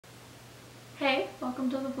Hey, welcome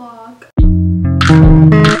to the vlog.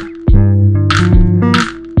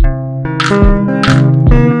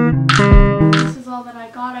 This is all that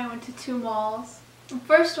I got. I went to 2 malls. The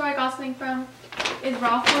first store I got something from is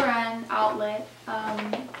Ralph Lauren outlet.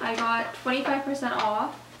 I got 25%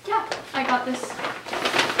 off. Yeah, I got this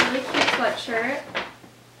really cute sweatshirt.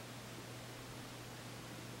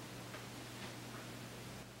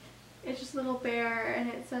 It's just a little bear and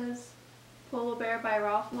it says Polo Bear by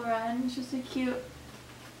Ralph Lauren. It's just a cute,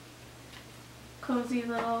 cozy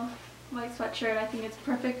little white sweatshirt. I think it's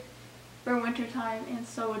perfect for winter time and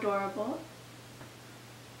so adorable.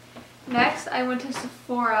 Next, I went to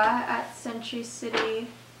Sephora at Century City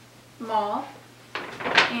Mall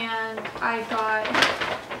and I got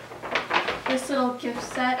this little gift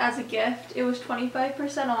set as a gift. It was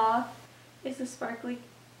 25% off. It's a Sparkly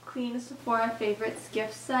Clean Sephora Favorites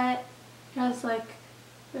gift set. It has like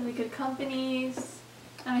really good companies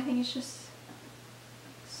and I think it's just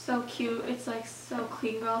so cute. It's like so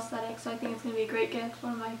clean girl aesthetic, so I think it's going to be a great gift for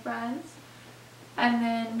one of my friends. And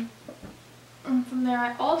then from there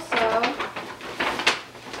I also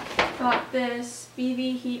got this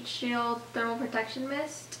BV Heat Shield Thermal Protection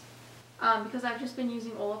Mist because I've just been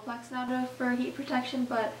using Olaplex now for heat protection,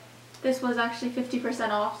 but this was actually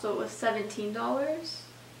 50% off, so it was $17. So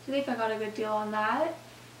I think I got a good deal on that.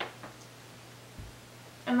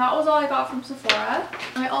 And that was all I got from Sephora.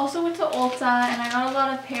 I also went to Ulta and I got a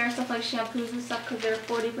lot of hair stuff like shampoos and stuff because they're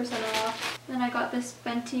 40% off. Then I got this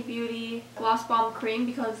Fenty Beauty Gloss Bomb Cream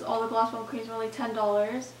because all the Gloss Bomb creams were only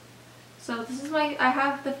 $10. So this is I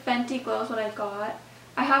have the Fenty Glow is what I got.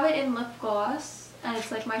 I have it in lip gloss and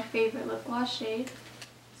it's like my favorite lip gloss shade.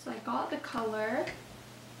 So I got the color.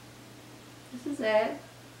 This is it.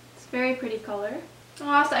 It's a very pretty color. And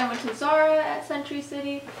last I went to Zara at Century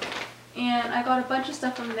City. And I got a bunch of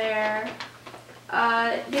stuff from there.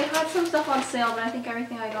 They had some stuff on sale, but I think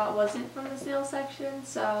everything I got wasn't from the sale section,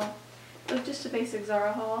 so it was just a basic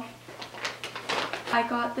Zara haul. I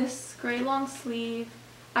got this gray long sleeve.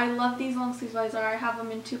 I love these long sleeves by Zara. I have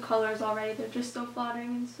them in 2 colors already. They're just so flattering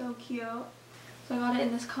and so cute. So I got it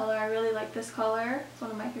in this color. I really like this color. It's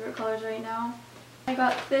one of my favorite colors right now. I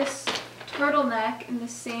got this turtleneck in the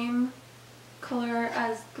same color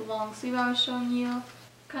as the long sleeve I was showing you.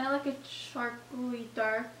 Kind of like a sharply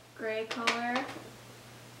dark gray color.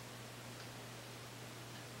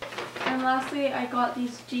 And lastly, I got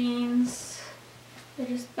these jeans. They're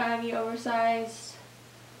just baggy, oversized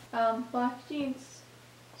black jeans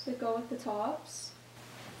to go with the tops.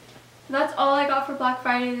 And that's all I got for Black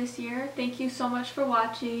Friday this year. Thank you so much for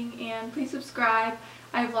watching and please subscribe.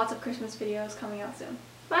 I have lots of Christmas videos coming out soon.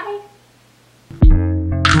 Bye!